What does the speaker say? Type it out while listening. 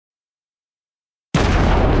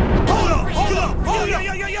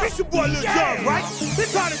It's your boy Lil Jon, right? We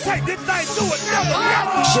trying to take this thing to another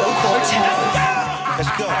level. Chill Quartet.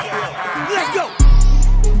 Let's go. Let's go.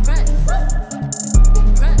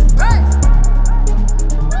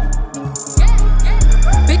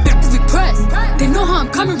 Big bitches be pressed. They know how I'm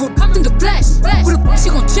coming, roll up in the flesh. Who the f*** she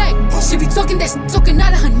gon' check? She be talking that shit, talking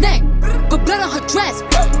out of her neck. But blood on her dress.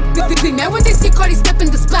 Be mad when they see Cardi step in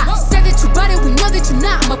the spot. Said that you bought it, we know that you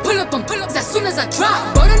not. I'ma pull up on pull-ups as soon as I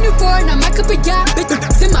drop. Bought a new foreign, I might up a yacht. Bitch,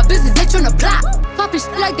 in my business, they tryna plot. Poppin'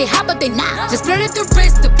 shit like they hot, but they not. Just spread at the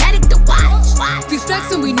wrist, the paddock, the watch. We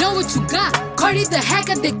flexin', we know what you got. Cardi the hack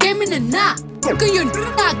got the game in the knot. Fuck your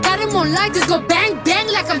I got him on live, just go bang bang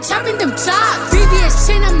like I'm chopping them chops. VVS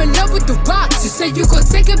chain, I'm in love with the rocks. You said you gon'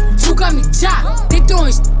 take it, you got me chopped. They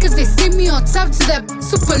throwing shit cause they see me on top to that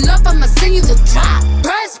super love, I'ma send you the drop.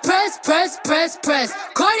 Press, press, press, press, press.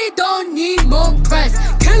 Cardi don't need more press.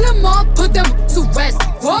 Kill them all, put them to rest.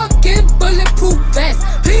 Walk in bulletproof vest.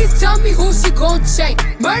 Please tell me who she gon' check.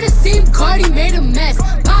 Murder scene, Cardi made a mess.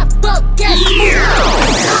 Pop up, get scoop.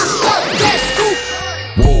 Pop up, get scoop.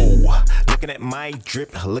 Whoa, looking at my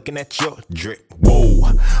drip, looking at your drip.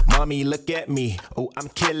 Whoa, mommy, look at me. Oh, I'm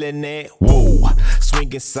killing it. Whoa,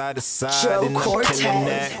 swinging side to side Joe and I'm Cortez. killing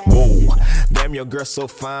that. Whoa, damn, your girl so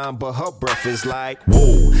fine, but her breath is like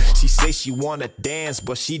whoa. She say she wanna dance,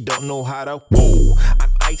 but she don't know how to. Whoa, I'm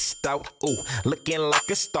iced out. Ooh, looking like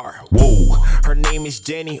a star. Whoa, her name is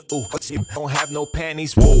Jenny. Ooh, she don't have no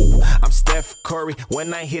panties. Whoa, I'm Steph Curry.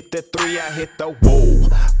 When I hit the three, I hit the whoa.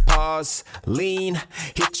 Pause, lean,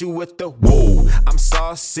 hit you with the whoa. I'm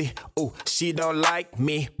saucy, ooh, she don't like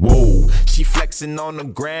me, whoa. She flexing on the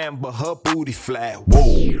gram, but her booty flat,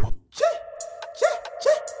 whoa.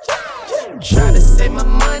 Try to save my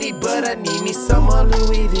money, but I need me some more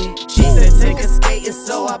Louis V. She said take a skating,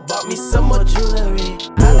 so I bought me some more jewelry.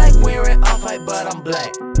 I like wearing off-white, but I'm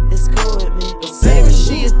black. It's cool with me. Don't say that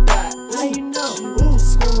she is thot. How you know?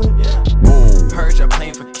 It's cool with me. Heard y'all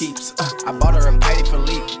playing for keeps. I bought her a Patty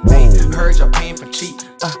Philippe. Heard y'all paying for cheap.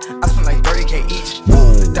 I spent like 30K each.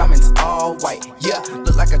 Diamonds all white. Yeah,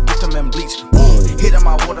 look like I dipped them in bleach. Hit on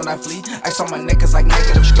my water, I flee. Ice on my neck is like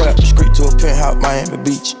negative Strap straight to a penthouse, Miami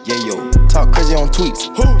Beach. Yeah, yo. Talk crazy on tweets.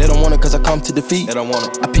 They don't want it cause I come to defeat. They don't want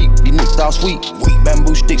it. I peep, these niggas all sweet.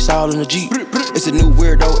 Bamboo sticks all in the Jeep. It's a new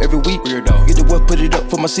weirdo every week. Weirdo. Get the what, put it up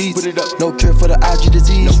for my seeds. Put it up. No cure for the IG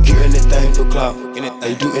disease. No Do cure. anything for clout. Anything.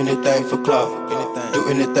 They do anything for clout. Anything. Do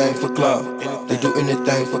anything for clout. Anything. They do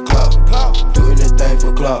anything for clout. Do anything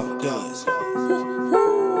for clout.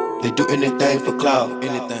 They do anything for clout.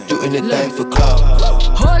 Anything. Do anything for clout.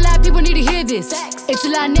 Whole lot of people need to hear this. It's a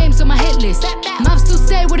lot of names on my hit list. Mom still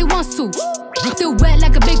say what he wants to. Still wet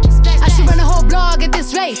like a big. I should run a whole blog at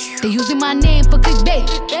this rate. They using my name for clickbait.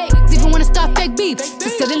 Even wanna start fake beef.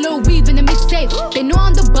 Just sell a little weave in the mixtape. They know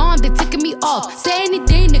I'm the bomb, they ticking me off. Say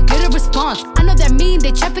anything to get a response. I know that mean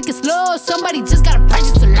they traffic is slow. Somebody just gotta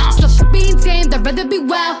purchase to launch. So being tamed, I'd rather be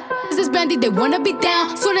wild. This is Brandy, they wanna be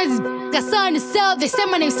down. Soon as got something to sell, they say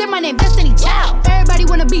my name, Destiny Child. Everybody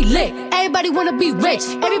wanna be lit, everybody wanna be rich,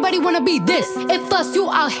 everybody wanna be this. If us, you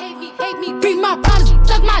all hate me, bring my problems,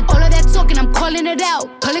 suck my. All of that talking, I'm calling it out.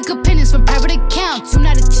 Public opinions from private accounts. You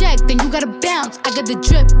not a check, then you gotta bounce. I got the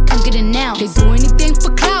drip, come get it now. They do anything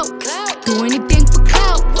for clout, do anything for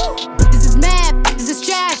clout. This is mad, this is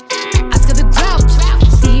trash. Ask her the grouch.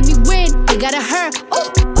 See me win, they gotta hurt.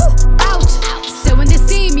 Ouch. So when they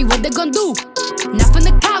see me, what they gon' do? Not from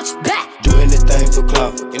the couch, back. Do anything for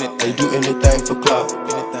clout. They do anything for clout.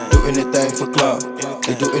 Do anything for clout.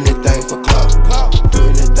 They do anything for clout. Do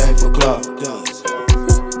anything for clout.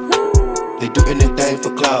 They do anything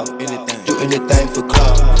for clout. Do anything for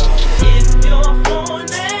clout. If you're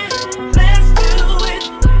horny, let's do it.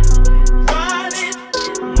 Ride it,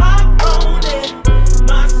 my pony,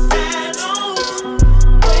 my saddle's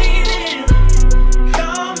waiting.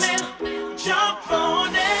 Come and jump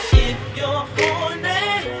on it. If you're horny,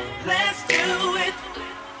 let's do it.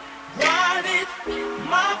 Ride it,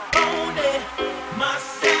 my pony, my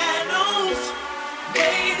saddle's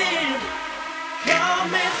waiting.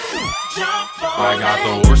 Come and jump on I got it.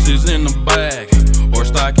 the horses in the bag, horse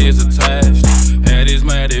stock is attached. Head is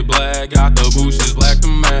matted black, got the bushes black to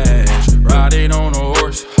match. Riding on a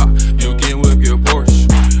horse, ha, you can whip your Porsche.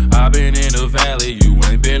 I been in the valley, you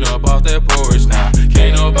ain't been up off that porch. Now,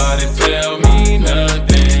 can't nobody tell me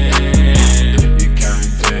nothing. You can't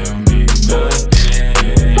tell me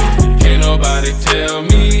nothing. Can't nobody tell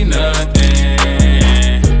me nothing.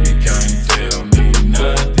 You can't tell me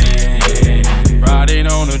nothing. Riding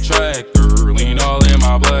on a tractor, lean all in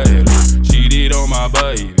my bladder. Cheated on my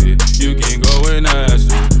baby, you can go and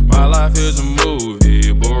ask her. My life is a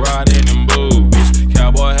movie, but riding in boobies.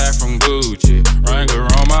 Cowboy hat from Gucci,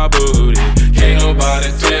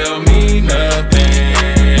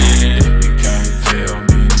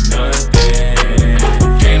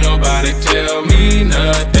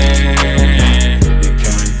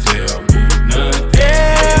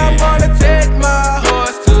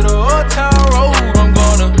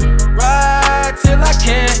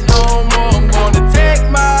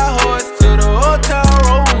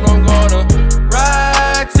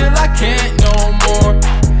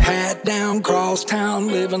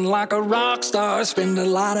 living like a rock star. Spend a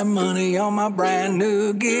lot of money on my brand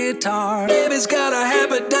new guitar. Baby's got a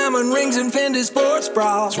habit, diamond rings and Fendi sports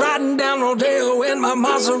bras. Riding down Rodeo in my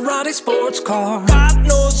Maserati sports car. Got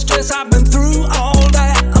no stress, I've been through all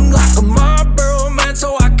that. I'm like a Marlboro man,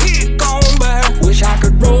 so I kick on back. Wish I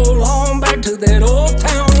could roll on back to that old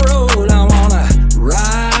town road. I wanna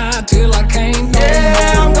ride till I can't no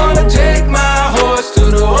more. I'm gonna take my horse to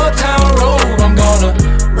the old town road. I'm gonna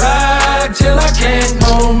ride till I can't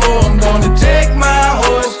no more. I'm gonna take my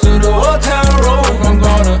horse to the old town road. I'm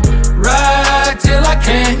gonna ride till I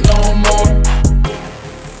can't no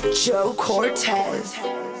more. Joe Cortez.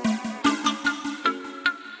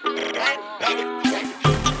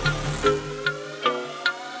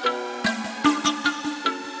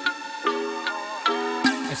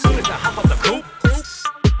 As soon as I hop out the coupe,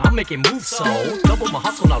 I'm making moves, so double my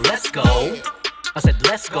hustle, now let's go. I said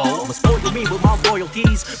let's go, I'ma spoil me with my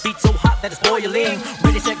royalties. Beat so hot that it's boiling.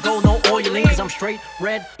 Ready, set, go, no oiling, cause I'm straight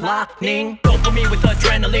red lining. Go for me with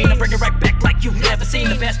adrenaline, I bring it right back like you've never seen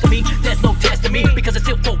the best of me. There's no test of me, because it's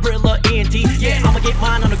still Gorilla ENT. Yeah, I'ma get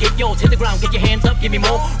mine, I'ma get yours. Hit the ground, get your hands up, give me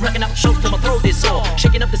more. Racking out shows till my throat is sore.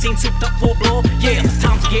 Shaking up the scene, souped up full blow. Yeah,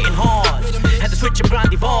 times are getting hard. Had to switch and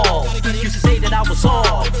grind evolve. Used to say that I was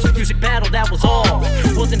soft. Music battle, that was all.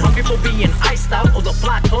 Wasn't hungry for being iced out, or the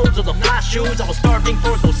fly clothes, or the fly shoes. I was starving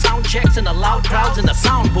for those sound checks and the loud crowds and the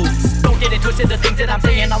sound booths. Don't get it twisted, the things that I'm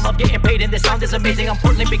saying. I love getting paid and this sound is amazing. I'm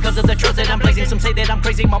Portland because of the trust that I'm blazing. Some say that I'm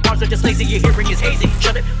crazy, my bars are just lazy. Your hearing is hazy.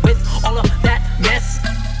 Shut it with all of that mess.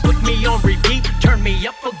 Put me on repeat, turn me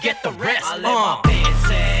up, forget the rest. I let my pants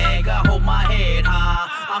sag, I hold my head high.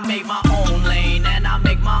 I make my own lane and I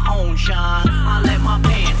make my own shine. I let my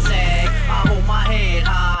pants sag, I hold my head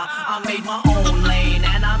high. I made my own lane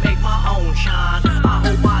and I make my own shine. I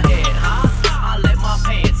hold my head high, I let my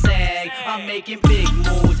pants sag. I'm making big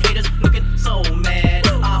moves, haters looking so mad.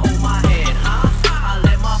 I hold my head high, I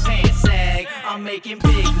let my pants sag. I'm making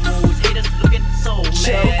big moves, haters looking so mad.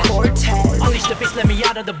 Joe Cortez. Unleash the beast, let me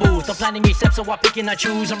out of the booth. I'm planning each step, so I pick and I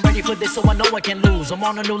choose. I'm ready for this, so I know I can lose. I'm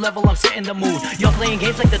on a new level, I'm setting the mood. Y'all playing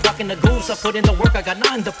games like the duck and the goose. I put in the work, I got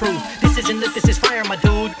nothing to prove. This isn't lit, this is fire, my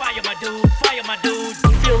dude. Fire, my dude, fire, my dude.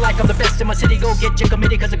 Feel like I'm the best in my city. Go get your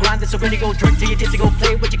committee, cause the grind is already. Go drink till your tipsy, go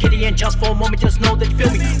play with your kitty. And just for a moment, just know that you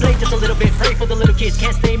feel me. Play just a little bit, pray for the little kids.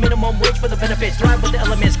 Can't stay minimum wage for the benefits. Thrive with the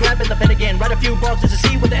elements, grabbing the pen again. Write a few bars just to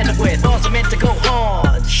see what they end up with. Bars are meant to go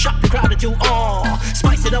hard, shock the crowd into awe.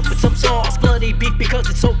 Spice it up with some sauce, bloody beef because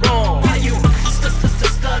it's so raw. Why you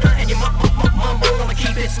stutter and you mumble? I'ma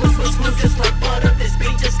keep it smooth just like butter. This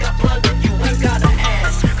beat just got blood, you ain't gotta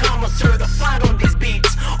ask. Karma certified on these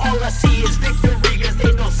beats. All I see is victory, cause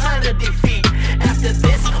ain't no sign of defeat. After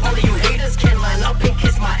this, all of you haters can line up and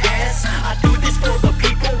kiss my ass. I do this for the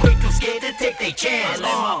people way too scared to take their chance. I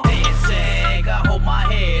let my pants sag, I hold my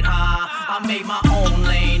head high. I make my own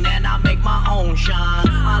lane and I make my own shine.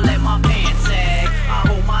 I let my pants sag, I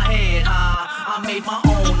hold my head high. I made my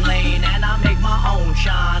own lane and I make my own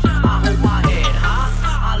shine. I hold my head high,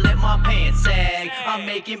 I let my pants sag. I'm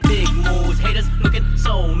making big moves, haters looking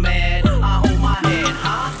so mad. I hold my head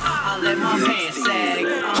high, I let my pants sag.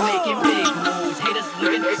 I'm making big moves, haters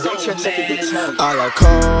looking so mad. I got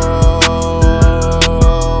calls,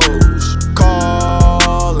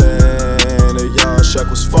 calling, the young Shaq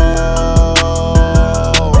was fall.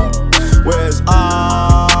 Where's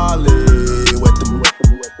Ollie with them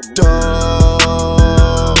dough?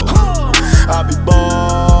 I be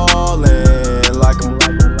ballin' like I'm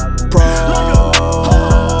pro.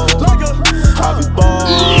 I be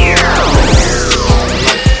ballin'.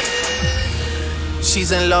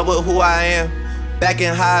 She's in love with who I am. Back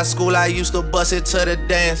in high school, I used to bust it to the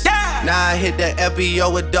dance. Now I hit the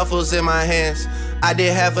FBO with duffels in my hands. I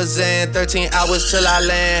did half a Zan, 13 hours till I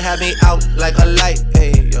land. Had me out like a light,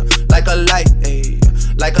 ayy, like a light, ayy,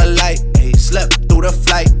 like a light, ayy. Slept through the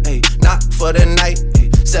flight, ayy, not for the night,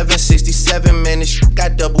 ayy. 767, man, this shit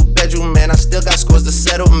got double bedroom, man. I still got scores to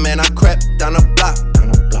settle, man. I crept down the block,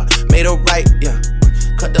 made a right, yeah.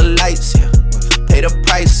 Cut the lights, yeah. Pay the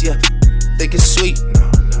price, yeah. Think it's sweet,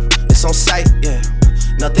 no, it's on sight, yeah.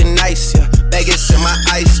 Nothing nice, yeah. Vegas in my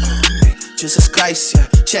ice, Jesus Christ, yeah.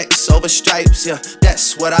 Checks over stripes, yeah.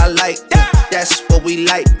 That's what I like, yeah. That's what we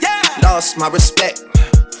like, yeah. Lost my respect,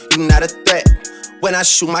 you not a threat. When I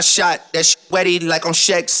shoot my shot, that shit wetty like on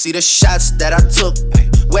Shaq. See the shots that I took,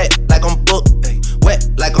 wet like on Book, wet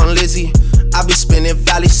like on Lizzie. I be spinning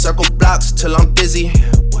valley circle blocks till I'm dizzy.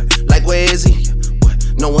 Like where is he?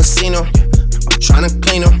 No one seen him. I'm tryna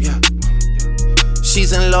clean him.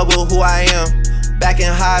 She's in love with who I am. Back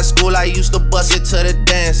in high school, I used to bust it to the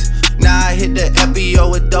dance. Now I hit the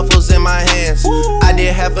FBO with duffels in my hands. I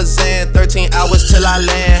did half a Zan, 13 hours till till I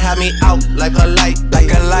land. Have me out like a light,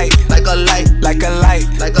 like a light, like a light, like a light,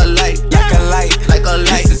 like a light, like a light, like a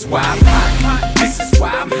light. This is why I'm hot. This is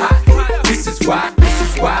why I'm hot. This is why. This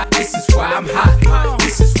is why. This is why I'm hot.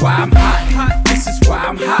 This is why I'm hot. This is why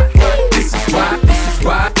I'm hot. This is why. This is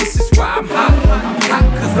why. This is why I'm hot. I'm hot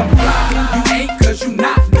 'cause I'm fly. You ain't 'cause you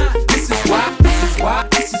not. This is why. This is why.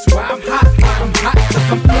 This is why I'm hot. I'm hot 'cause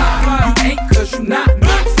I'm fly. You ain't 'cause you not.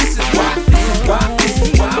 This is why. This is why. This is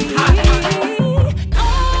why I'm hot.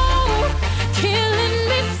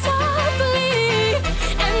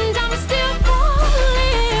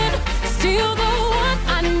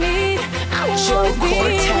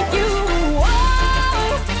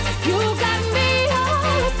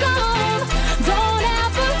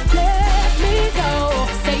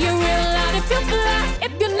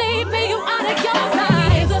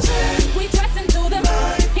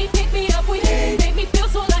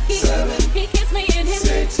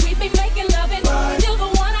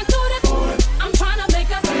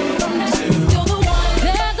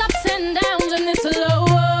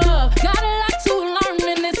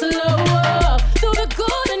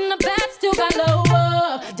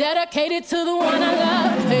 Dedicated to the one I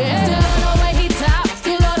love. Yeah. Still love the way he talks.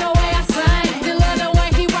 Still love the way I sing. Still love the way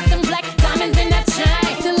he rock them black diamonds in that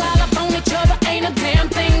chain. Still all up on each other, ain't a damn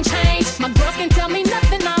thing changed. My girls can tell me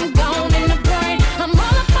nothing, I'm gone in the brain. I'm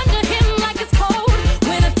all up under him like it's cold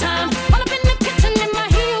winter time. All up in the kitchen in my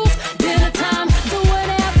heels, dinner time. Do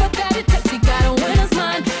whatever that it takes, he got a winner's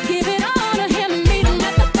mind. Give it all to him, meet him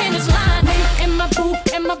at the finish line. In my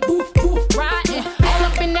booth, riding. All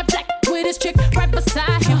up in that black with his chick right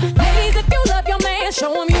beside him. Ladies, if you love your man,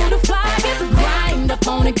 show him you the flyest. Grind up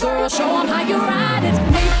on it, girl, show him how you ride it.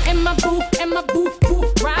 Me in my booth,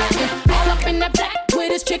 riding. All up in that black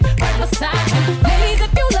with his chick right beside him. Ladies,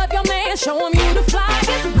 if you love your man, show him you the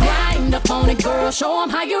flyest. Grind up on it, girl, show him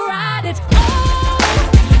how you ride it. Oh,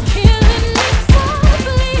 killing me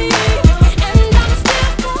softly, and I'm still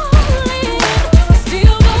falling.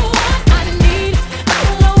 Still the one I need, I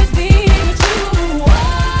will always be with you.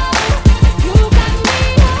 You got me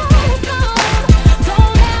open,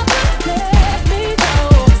 don't ever let me go.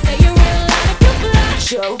 Say you real life, you blind.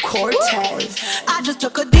 Joe Cortez. I just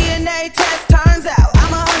took a DNA test, turns out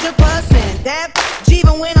I'm 100% that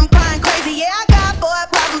even when I'm crying crazy, yeah, I got boy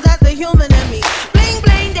problems, that's the human in me. Bling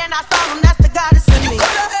bling, then I saw him, that's the goddess in me. You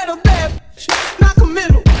could've had a bad knock a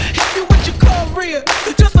middle, hit you with your career,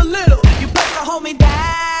 just a little. You supposed to hold me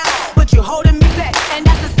down, but you're holding me back, and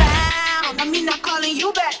that's the sound of me not calling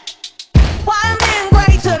you back. Why men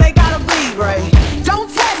great till they gotta be great?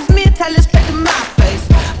 Don't text me, tell it straight to my face.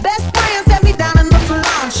 Best friend set me down in the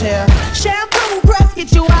salon chair. Shampoo press,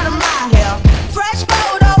 get you out of my hair. Fresh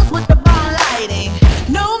photos with the bomb lighting.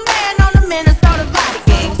 New man on the Minnesota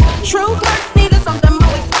Vikings. True flirts needed something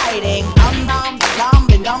more exciting. You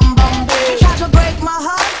tried to break my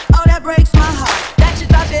heart, oh that breaks my heart. That you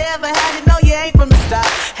thought you ever had it, no you ain't from the start.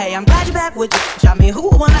 Hey, I'm glad you're back with you. I mean, who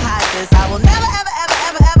would wanna hide this? I will never,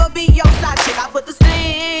 ever be your side chick. I put the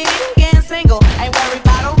sting in single, ain't worried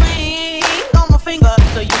about a ring on my finger,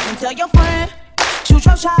 so you can tell your friend. Shoot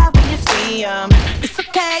your shot when you see him. It's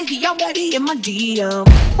okay, he already in my DM.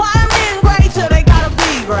 Why men great till they gotta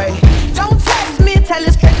be great? Don't text me, tell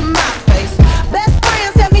it straight to my face. Best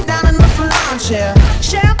friend set me down in the salon chair.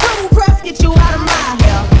 Shampoo press, get you out of my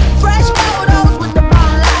hair. Fresh photos with the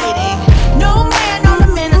bomb lighting. New man on the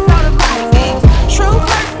Minnesota Vikings. True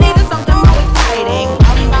flirts needed something more exciting.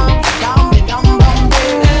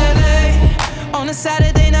 LA, on a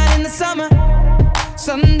Saturday night in the summer,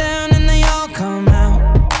 sundown and they all come out.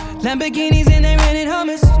 Lamborghinis and they rented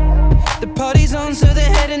Hummers. The party's on, so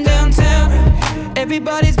they're heading downtown.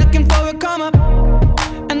 Everybody's looking for a come up,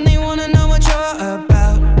 and they wanna know what you're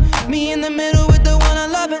about. Me in the middle with the one I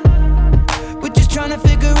love it. We're just trying to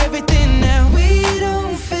figure everything out. We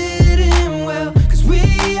don't fit in well, 'cause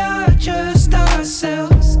we are just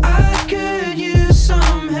ourselves. I could use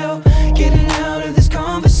some help getting out of this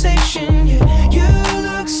conversation. Yeah, you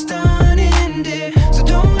look stunning, dear, so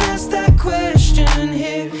don't ask that question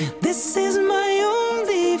here. This is my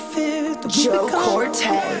only fear. Joe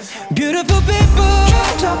Cortez. Beautiful people,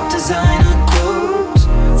 top designer clothes,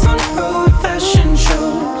 front row fashion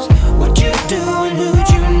shows. What you do and who'd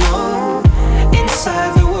you know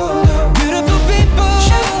inside the world of beautiful people.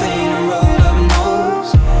 Champagne and roll up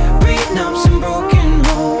nose, prenups and broken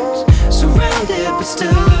homes. Surrounded but still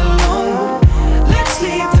alone. Let's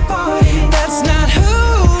leave the party. That's not who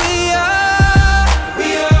we are.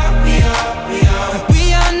 We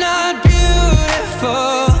are not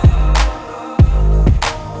beautiful.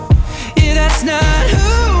 Yeah, that's not who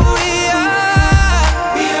we are.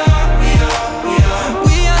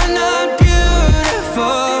 We are not beautiful.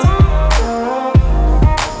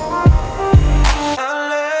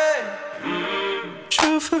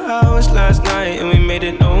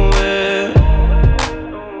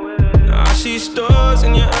 see stars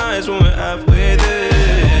in your eyes when we're halfway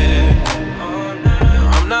there.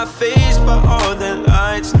 Now I'm not fazed by all the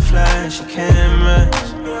lights and flashy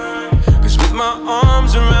cameras, 'cause with my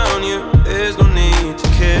arms around you, there's no need to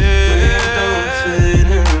care. We don't fit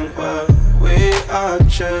in well, we are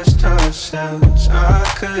just ourselves. I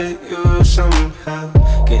could use some help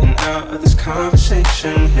getting out of this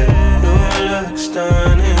conversation here. Your looks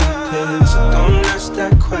done in this, don't ask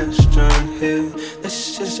that question here.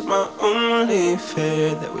 This is my only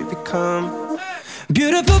fear, that we become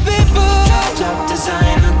beautiful people. Top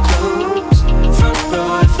designer clothes, front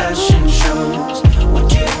row at fashion shows. What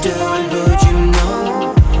you do and who'd you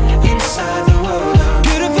know? Inside the world of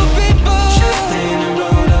beautiful people. Champagne and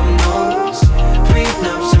rolled up nose,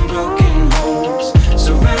 prenups and broken homes.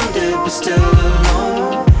 Surrounded but still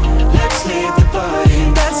alone. Let's leave the party.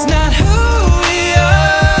 That's not who we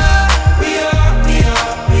are.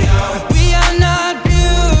 We are not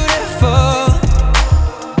beautiful.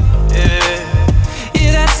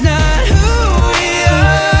 Yeah, that's not who we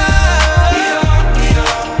are.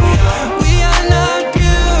 We are not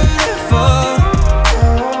beautiful.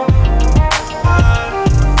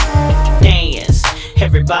 Dance,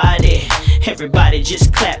 everybody just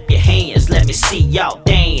clap your hands. Let me see y'all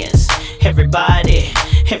dance.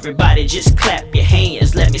 Everybody just clap your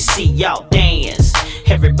hands. Let me see y'all dance.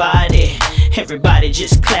 Everybody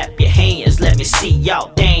just clap your hands. Let me see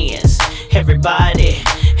y'all dance.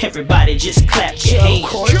 Everybody just clap your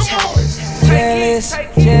hands.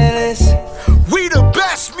 Jealous. We the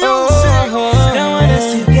best music. Don't want us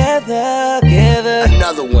together.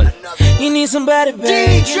 Another one. You need somebody,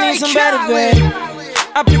 babe. DJ You need somebody, Khaled. babe.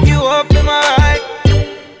 I pick you up in my ride.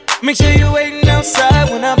 Make sure you're waiting outside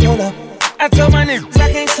when I pull up. I told my niggas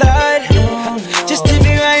I can't slide. Just to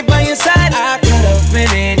be right by your side. I could have been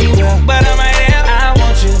anywhere, but I'm right here. I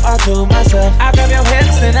want you all to myself. I grab your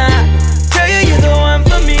hips and I tell you you're the one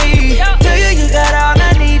for me. Tell you you got all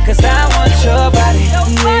I need, 'cause I want your body.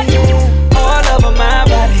 Yeah, all over my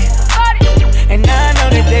body. And I know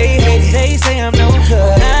that they hate it. They say I'm no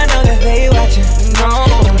good. I know that they watching. No,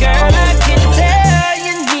 girl, I can tell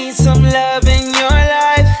you need some love in your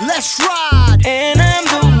life. Let's ride. And I'm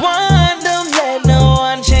the one, don't let no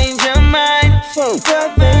one change your mind.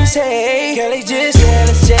 Fuck they say, girl, they just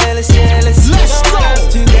jealous. Let's Don't go. want us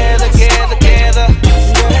together. Girl,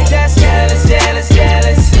 they just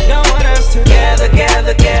jealous. Don't want us together. Girl,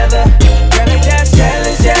 they just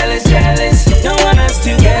jealous. Don't want us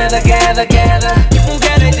together. Girl,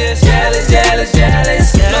 they just jealous.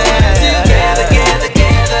 Don't want us together.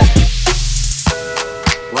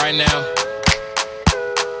 Right now,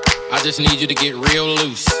 I just need you to get real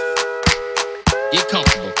loose. Get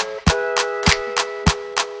comfortable.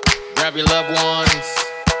 Grab your loved ones,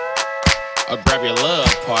 or grab your love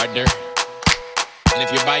partner. And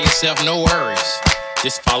if you're by yourself, no worries.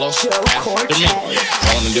 Just follow after me.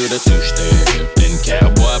 Wanna do the two-step, then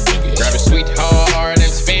cowboy boogie. Grab a sweetheart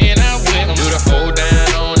and spin out with him. Do the hold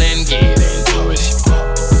down and get into it.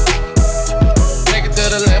 Take it to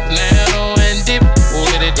the left now and dip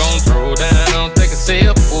with it. Gon' throw down, take a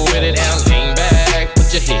sip with it. Now lean back,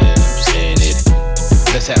 put your hips in it.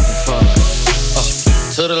 Let's have some fun.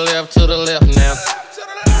 To the left now.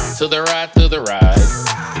 To the right.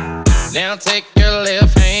 Now take your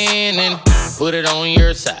left hand and put it on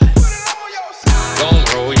your side. Gon'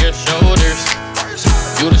 roll your shoulders.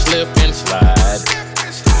 Do the slip and slide.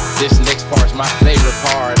 This next part's my favorite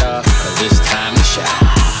part of this time to shine.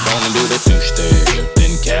 Gonna do the two-step,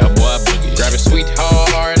 then cowboy boogie. Grab a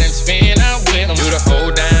sweetheart and spin out with him. Do the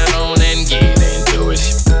hold down and get into it.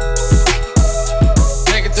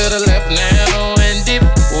 Take it to the left now and dip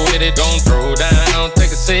with it. Gon' throw down,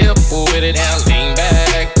 take a sip with it. Now lean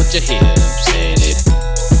back, put your head